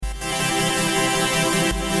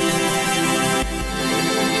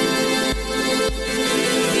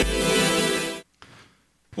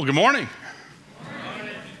Good morning.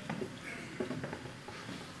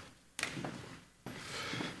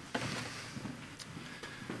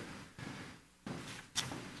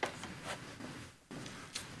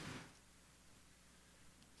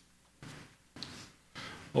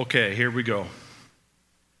 Okay, here we go.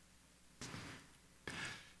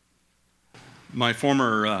 My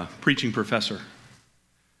former preaching professor,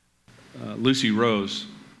 Lucy Rose,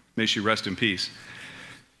 may she rest in peace.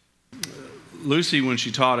 Lucy, when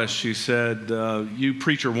she taught us, she said, you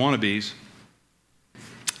preacher wannabes,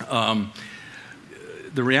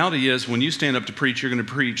 the reality is when you stand up to preach, you're going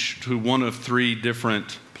to preach to one of three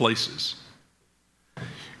different places.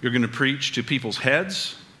 You're going to preach to people's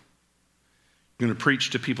heads, you're going to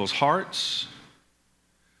preach to people's hearts,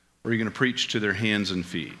 or you're going to preach to their hands and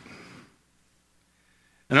feet.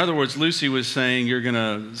 In other words, Lucy was saying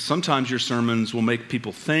sometimes your sermons will make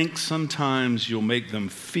people think, sometimes you'll make them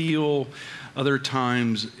feel, other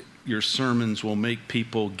times your sermons will make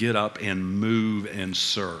people get up and move and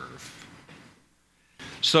serve.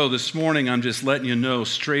 So this morning, I'm just letting you know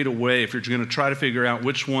straight away, if you're going to try to figure out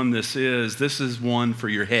which one this is one for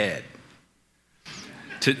your head.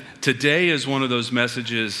 Today is one of those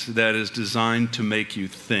messages that is designed to make you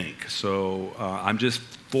think. So I'm just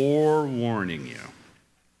forewarning you.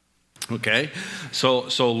 Okay,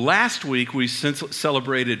 so last week we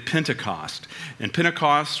celebrated Pentecost, and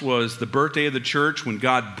Pentecost was the birthday of the church when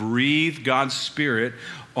God breathed God's Spirit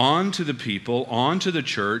onto the people, onto the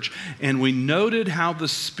church, and we noted how the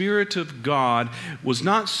Spirit of God was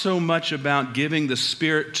not so much about giving the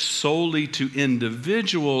Spirit solely to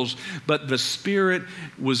individuals, but the Spirit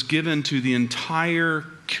was given to the entire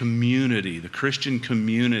community, the Christian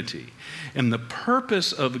community. And the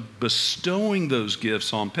purpose of bestowing those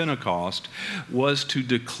gifts on Pentecost was to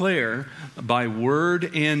declare by word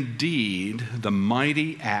and deed the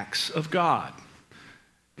mighty acts of God.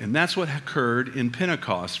 And that's what occurred in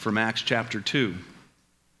Pentecost from Acts chapter 2.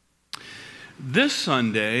 This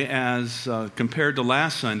Sunday, as compared to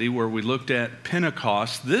last Sunday where we looked at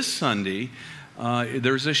Pentecost, this Sunday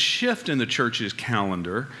there's a shift in the church's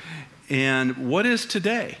calendar. And what is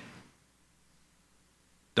today?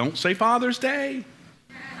 Don't say Father's Day.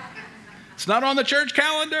 It's not on the church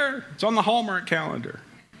calendar. It's on the Hallmark calendar.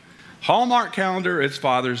 Hallmark calendar, it's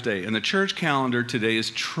Father's Day. And the church calendar today is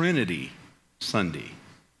Trinity Sunday.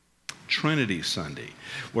 Trinity Sunday,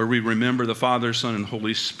 where we remember the Father, Son, and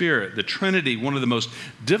Holy Spirit. The Trinity, one of the most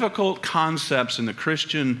difficult concepts in the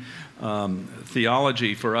Christian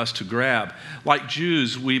theology for us to grab. Like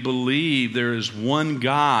Jews, we believe there is one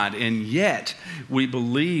God, and yet we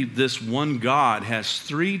believe this one God has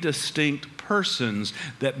three distinct persons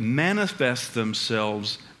that manifest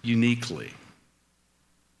themselves uniquely.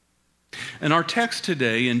 And our text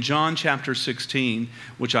today in John chapter 16,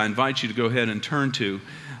 which I invite you to go ahead and turn to,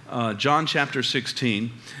 John chapter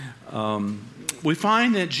 16, we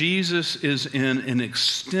find that Jesus is in an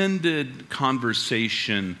extended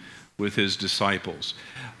conversation with his disciples.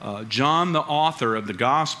 John, the author of the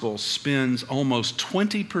gospel, spends almost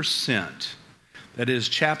 20%, that is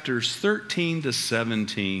chapters 13 to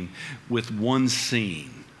 17, with one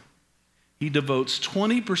scene. He devotes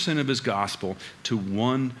 20% of his gospel to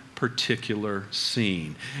one particular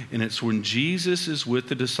scene. And it's when Jesus is with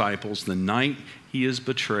the disciples the night he is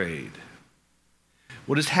betrayed.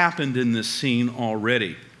 What has happened in this scene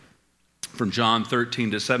already? From John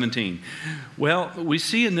 13 to 17. Well, we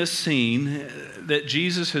see in this scene that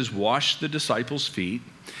Jesus has washed the disciples' feet.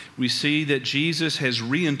 We see that Jesus has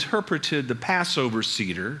reinterpreted the Passover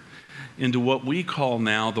Seder into what we call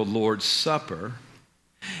now the Lord's Supper.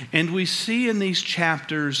 And we see in these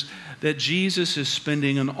chapters that Jesus is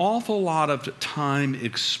spending an awful lot of time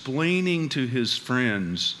explaining to his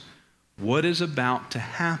friends what is about to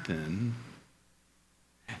happen.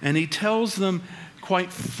 And he tells them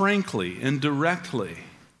quite frankly and directly,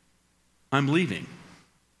 I'm leaving.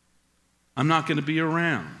 I'm not going to be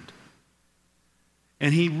around.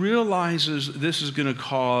 And he realizes this is going to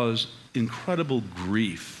cause incredible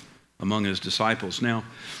grief among his disciples. Now,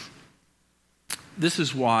 this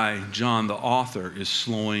is why John, the author, is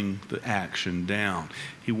slowing the action down.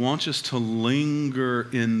 He wants us to linger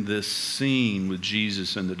in this scene with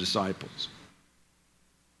Jesus and the disciples.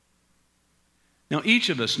 Now, each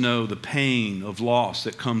of us know the pain of loss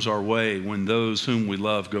that comes our way when those whom we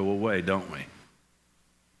love go away, don't we?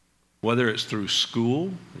 Whether it's through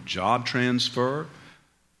school, a job transfer,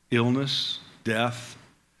 illness, death,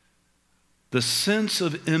 the sense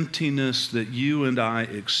of emptiness that you and I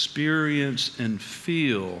experience and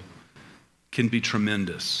feel can be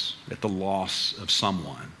tremendous at the loss of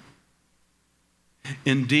someone.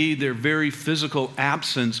 Indeed, their very physical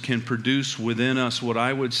absence can produce within us what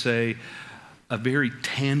I would say a very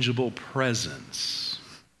tangible presence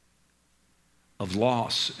of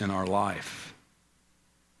loss in our life.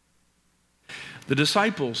 The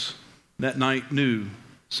disciples that night knew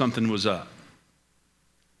something was up.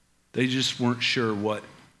 They just weren't sure what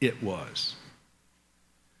it was.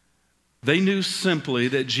 They knew simply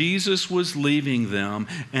that Jesus was leaving them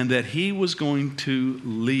and that he was going to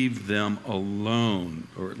leave them alone,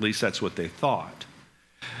 or at least that's what they thought.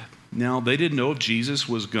 Now, they didn't know if Jesus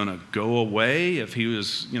was going to go away, if he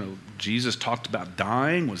was, Jesus talked about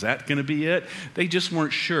dying. Was that going to be it? They just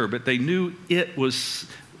weren't sure, but they knew it was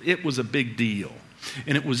a big deal.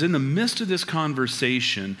 And it was in the midst of this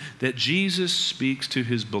conversation that Jesus speaks to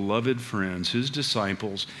his beloved friends, his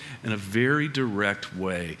disciples, in a very direct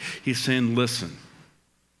way. He's saying, listen,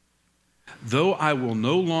 though I will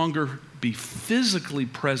no longer be physically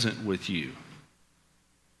present with you,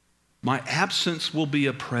 my absence will be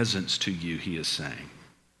a presence to you, he is saying.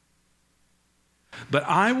 But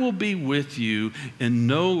I will be with you in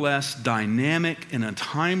no less dynamic and a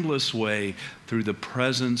timeless way through the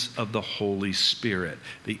presence of the Holy Spirit,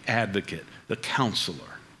 the advocate, the counselor.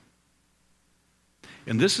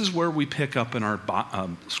 And this is where we pick up in our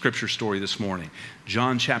scripture story this morning.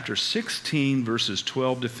 John chapter 16, verses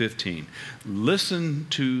 12 to 15. Listen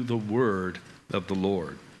to the word of the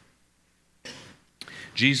Lord.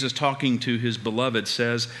 Jesus, talking to his beloved,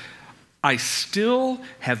 says, I still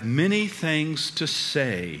have many things to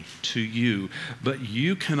say to you, but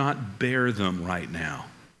you cannot bear them right now.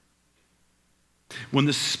 When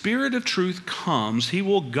the Spirit of truth comes, he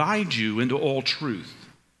will guide you into all truth.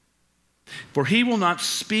 For he will not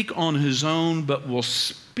speak on his own, but will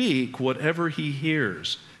speak whatever he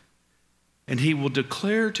hears. And he will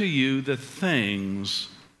declare to you the things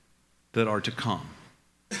that are to come.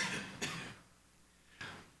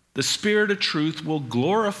 The Spirit of truth will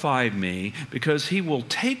glorify me because he will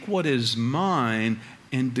take what is mine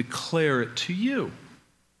and declare it to you.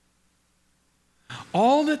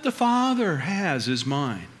 All that the Father has is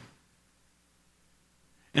mine.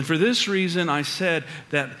 And for this reason, I said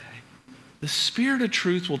that the Spirit of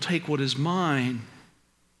truth will take what is mine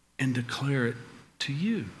and declare it to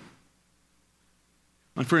you.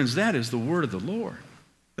 My friends, that is the word of the Lord.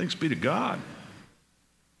 Thanks be to God.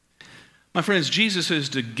 My friends, Jesus is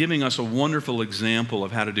giving us a wonderful example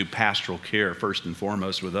of how to do pastoral care, first and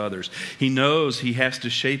foremost, with others. He knows he has to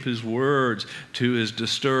shape his words to his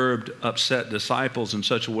disturbed, upset disciples in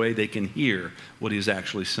such a way they can hear what he's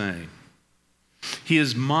actually saying. He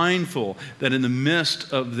is mindful that in the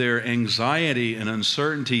midst of their anxiety and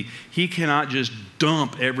uncertainty, he cannot just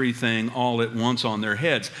dump everything all at once on their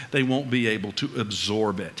heads. They won't be able to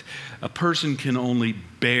absorb it. A person can only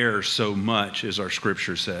bear so much, as our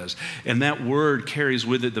scripture says. And that word carries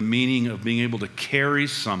with it the meaning of being able to carry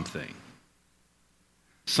something.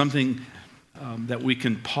 Something that we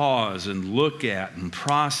can pause and look at and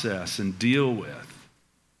process and deal with.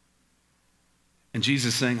 And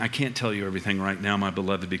Jesus is saying, I can't tell you everything right now, my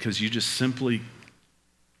beloved, because you just simply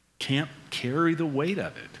can't carry the weight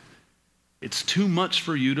of it. It's too much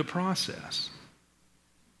for you to process.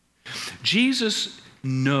 Jesus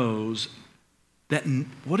knows that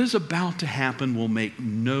what is about to happen will make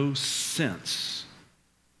no sense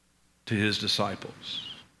to his disciples.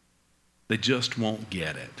 They just won't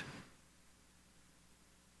get it.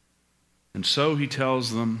 And so he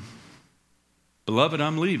tells them, beloved,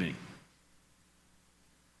 I'm leaving.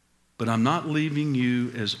 But I'm not leaving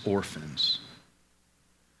you as orphans.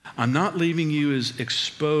 I'm not leaving you as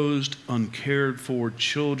exposed, uncared for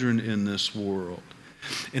children in this world.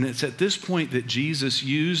 And it's at this point that Jesus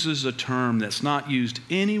uses a term that's not used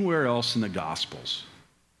anywhere else in the Gospels.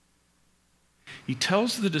 He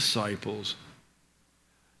tells the disciples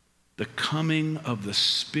the coming of the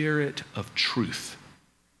Spirit of truth.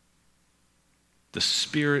 The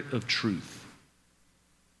Spirit of truth.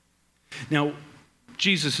 Now,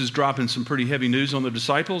 Jesus is dropping some pretty heavy news on the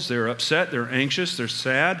disciples. They're upset, they're anxious, they're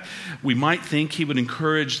sad. We might think he would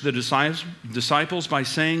encourage the disciples by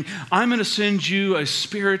saying, I'm going to send you a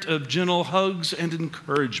spirit of gentle hugs and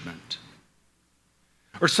encouragement.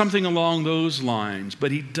 Or something along those lines, but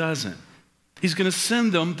he doesn't. He's going to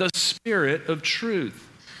send them the Spirit of truth.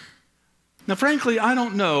 Now, frankly, I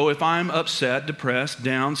don't know if I'm upset, depressed,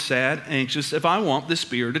 down, sad, anxious, if I want the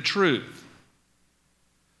Spirit of truth.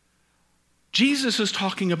 Jesus is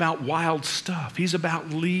talking about wild stuff. He's about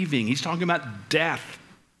leaving. He's talking about death.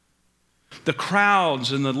 The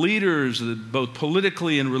crowds and the leaders, both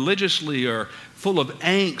politically and religiously, are full of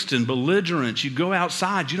angst and belligerence. You go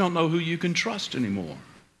outside, you don't know who you can trust anymore.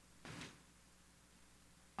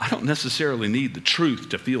 I don't necessarily need the truth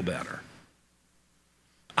to feel better.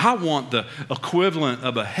 I want the equivalent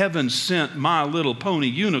of a heaven-sent My Little Pony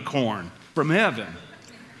unicorn from heaven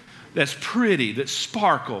that's pretty, that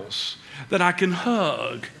sparkles, that I can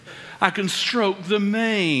hug. I can stroke the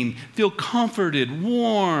mane, feel comforted,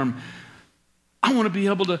 warm. I want to be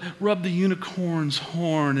able to rub the unicorn's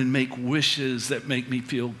horn and make wishes that make me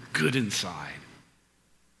feel good inside.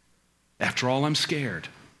 After all, I'm scared.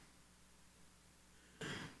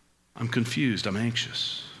 I'm confused. I'm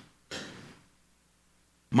anxious.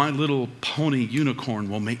 My Little Pony unicorn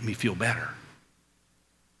will make me feel better.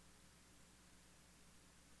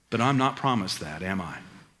 But I'm not promised that, am I?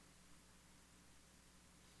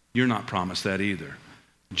 You're not promised that either.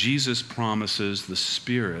 Jesus promises the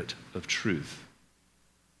Spirit of truth.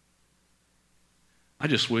 I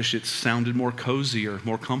just wish it sounded more cozy or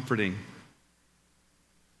more comforting.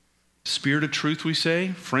 Spirit of truth, we say.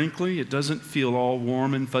 Frankly, it doesn't feel all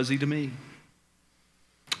warm and fuzzy to me.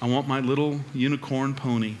 I want my little unicorn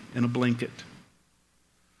pony in a blanket.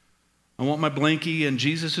 I want my blankie and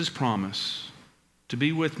Jesus' promise to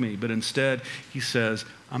be with me, but instead he says,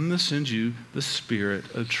 I'm going to send you the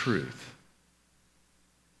Spirit of truth.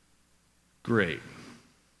 Great.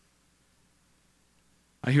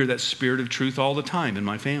 I hear that Spirit of truth all the time in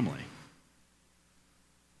my family.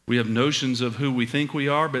 We have notions of who we think we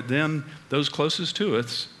are, but then those closest to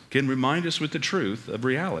us can remind us with the truth of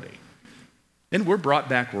reality. And we're brought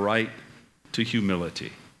back right to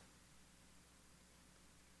humility.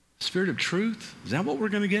 Spirit of truth? Is that what we're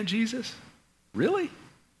going to get, Jesus? Really?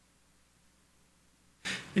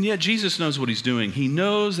 And yet Jesus knows what he's doing. He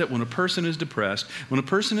knows that when a person is depressed, when a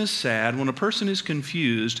person is sad, when a person is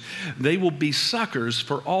confused, they will be suckers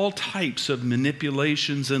for all types of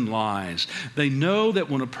manipulations and lies. They know that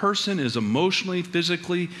when a person is emotionally,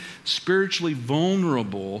 physically, spiritually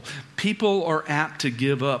vulnerable, people are apt to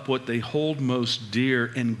give up what they hold most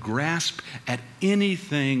dear and grasp at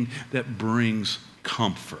anything that brings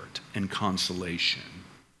comfort and consolation,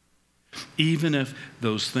 even if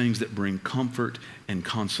those things that bring comfort and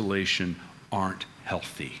consolation aren't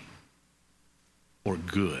healthy or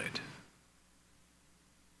good.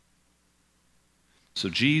 So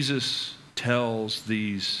Jesus tells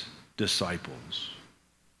these disciples,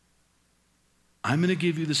 I'm going to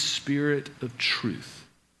give you the Spirit of truth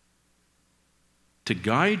to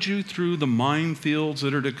guide you through the minefields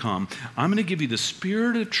that are to come. I'm going to give you the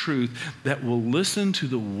Spirit of truth that will listen to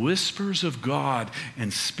the whispers of God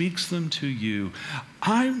and speaks them to you.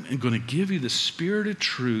 I'm going to give you the Spirit of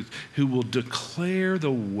truth who will declare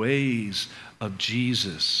the ways of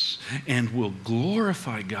Jesus and will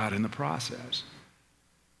glorify God in the process.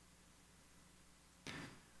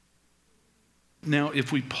 Now,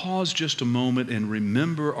 if we pause just a moment and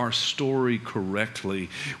remember our story correctly,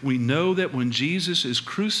 we know that when Jesus is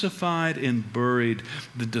crucified and buried,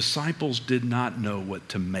 the disciples did not know what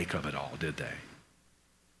to make of it all, did they?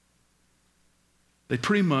 They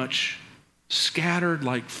pretty much scattered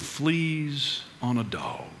like fleas on a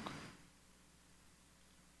dog.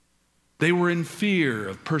 They were in fear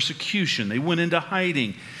of persecution. They went into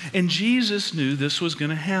hiding. And Jesus knew this was going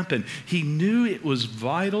to happen. He knew it was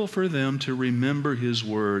vital for them to remember his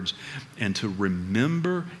words and to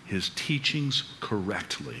remember his teachings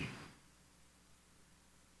correctly.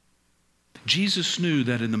 Jesus knew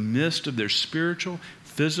that in the midst of their spiritual,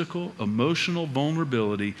 physical, emotional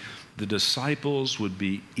vulnerability, the disciples would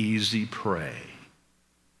be easy prey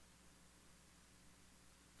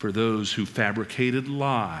for those who fabricated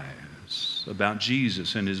lies about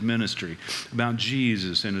Jesus and his ministry, about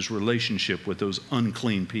Jesus and his relationship with those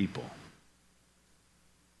unclean people.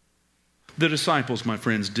 The disciples, my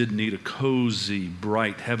friends, didn't need a cozy,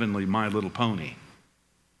 bright, heavenly My Little Pony.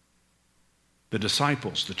 The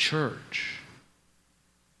disciples, the church,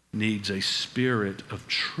 needs a spirit of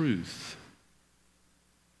truth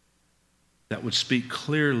that would speak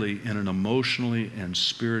clearly in an emotionally and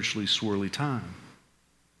spiritually swirly time.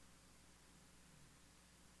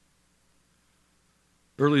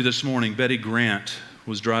 Early this morning, Betty Grant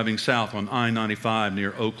was driving south on I-95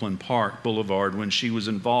 near Oakland Park Boulevard when she was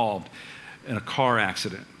involved in a car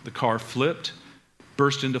accident. The car flipped,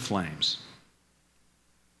 burst into flames.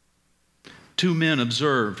 Two men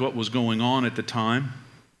observed what was going on at the time,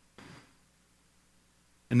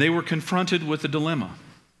 and they were confronted with a dilemma.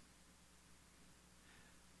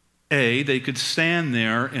 A, they could stand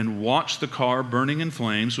there and watch the car burning in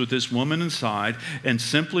flames with this woman inside and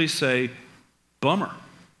simply say, "Bummer.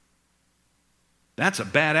 That's a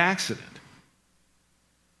bad accident.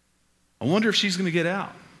 I wonder if she's going to get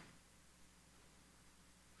out."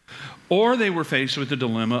 Or they were faced with the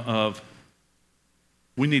dilemma of,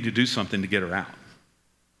 we need to do something to get her out.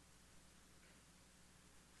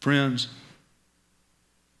 Friends,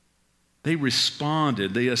 they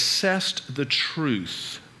responded, they assessed the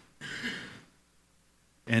truth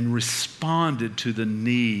and responded to the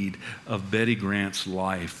need of Betty Grant's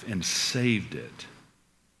life and saved it.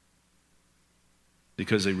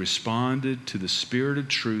 Because they responded to the Spirit of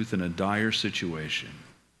truth in a dire situation.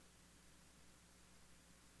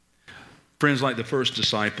 Friends, like the first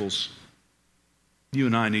disciples, you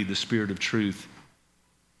and I need the Spirit of truth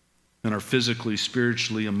in our physically,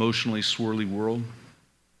 spiritually, emotionally swirly world.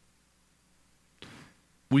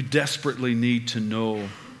 We desperately need to know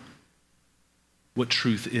what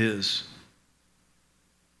truth is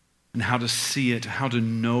and how to see it, how to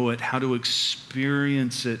know it, how to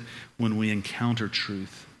experience it when we encounter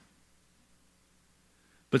truth.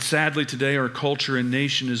 But sadly today our culture and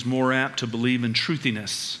nation is more apt to believe in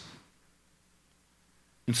truthiness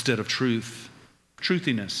instead of truth.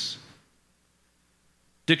 Truthiness.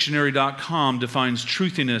 Dictionary.com defines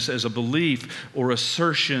truthiness as a belief or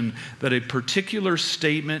assertion that a particular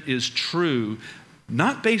statement is true,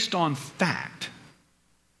 not based on fact,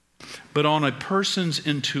 but on a person's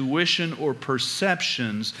intuition or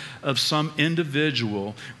perceptions of some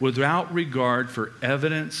individual without regard for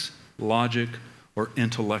evidence, logic, or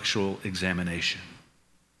intellectual examination.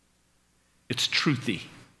 It's truthy.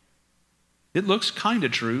 It looks kind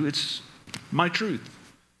of true. It's my truth.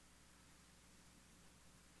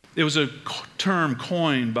 It was a term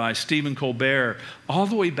coined by Stephen Colbert all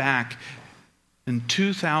the way back in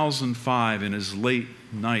 2005 in his late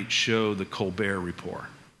night show, The Colbert Report,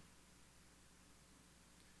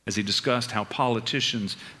 as he discussed how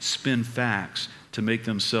politicians spin facts to make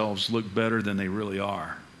themselves look better than they really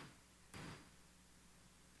are.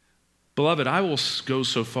 Beloved, I will go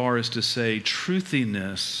so far as to say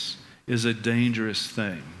truthiness is a dangerous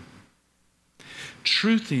thing.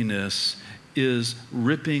 Truthiness is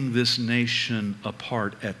ripping this nation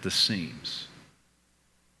apart at the seams.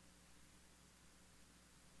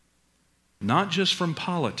 Not just from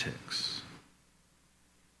politics,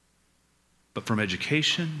 but from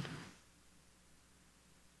education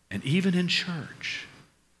and even in church,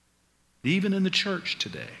 even in the church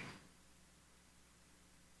today.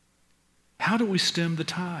 How do we stem the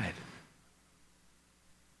tide?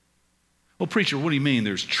 Well, preacher, what do you mean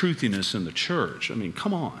there's truthiness in the church? I mean,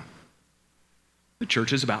 come on. The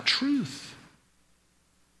church is about truth.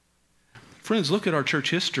 Friends, look at our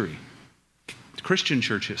church history, Christian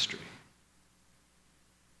church history.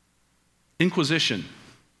 Inquisition,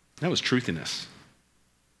 that was truthiness.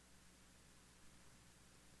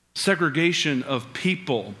 Segregation of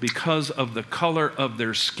people because of the color of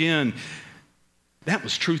their skin, that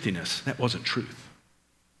was truthiness. That wasn't truth.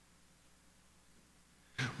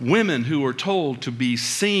 Women who were told to be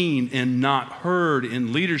seen and not heard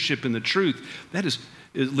in leadership in the truth, that is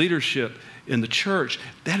leadership in the church.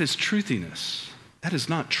 That is truthiness. That is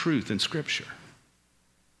not truth in Scripture.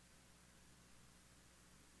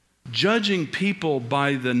 Judging people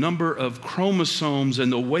by the number of chromosomes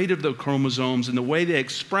and the weight of the chromosomes and the way they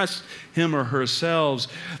express him or herself,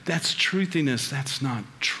 that's truthiness. That's not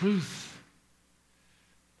truth.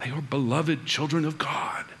 They are beloved children of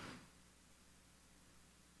God.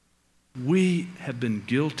 We have been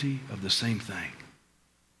guilty of the same thing.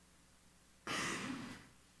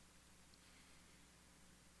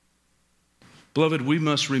 Beloved, we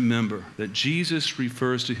must remember that Jesus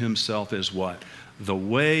refers to himself as what? The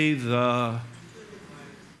way, the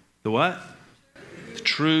what? The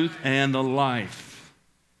truth and the life.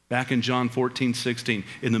 Back in John 14:16,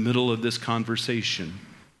 in the middle of this conversation.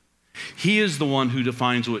 He is the one who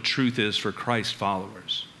defines what truth is for Christ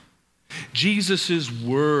followers. Jesus'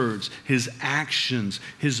 words, his actions,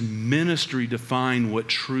 his ministry define what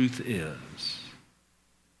truth is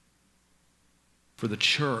for the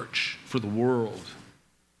church, for the world.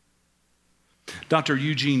 Dr.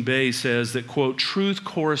 Eugene Bay says that, quote, truth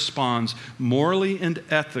corresponds morally and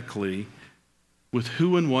ethically with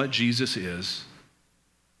who and what Jesus is.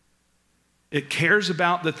 It cares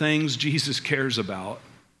about the things Jesus cares about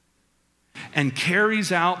and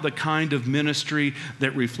carries out the kind of ministry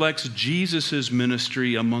that reflects Jesus'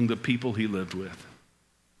 ministry among the people he lived with.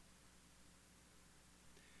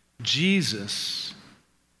 Jesus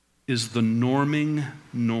is the norming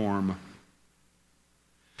norm.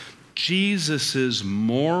 Jesus'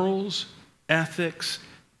 morals, ethics,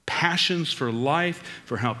 passions for life,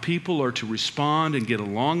 for how people are to respond and get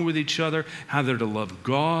along with each other, how they're to love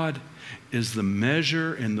God, is the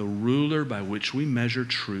measure and the ruler by which we measure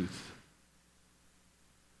truth.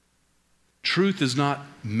 Truth is not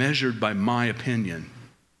measured by my opinion,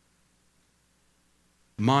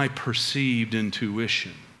 my perceived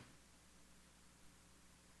intuition.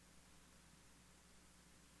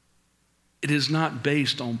 It is not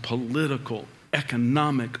based on political,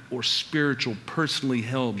 economic, or spiritual, personally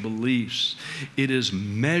held beliefs. It is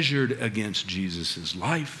measured against Jesus'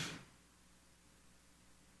 life,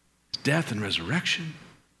 death and resurrection,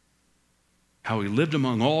 how he lived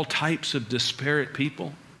among all types of disparate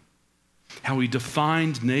people, how he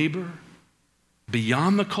defined neighbor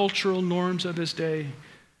beyond the cultural norms of his day,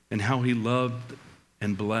 and how he loved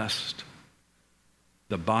and blessed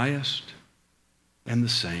the biased and the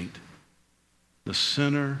saint, the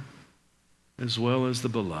sinner as well as the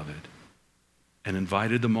beloved, and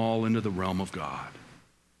invited them all into the realm of God.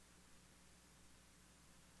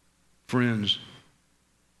 Friends,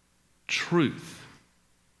 truth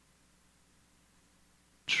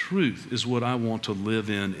is what I want to live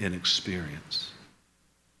in and experience.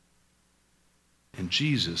 And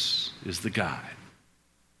Jesus is the guide.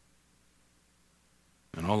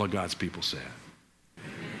 And all of God's people said,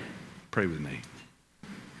 amen. Pray with me.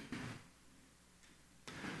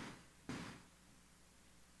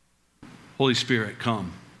 Holy Spirit,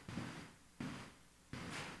 come.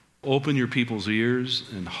 Open your people's ears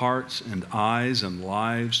and hearts and eyes and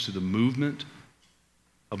lives to the movement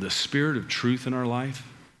of the Spirit of truth in our life.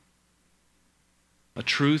 A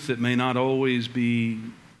truth that may not always be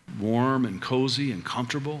warm and cozy and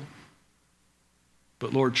comfortable,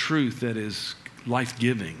 but Lord, truth that is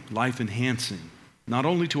life-giving, life-enhancing, not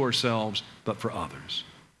only to ourselves, but for others.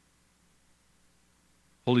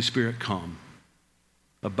 Holy Spirit, come.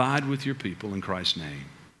 Abide with your people in Christ's name.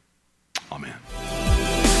 Amen.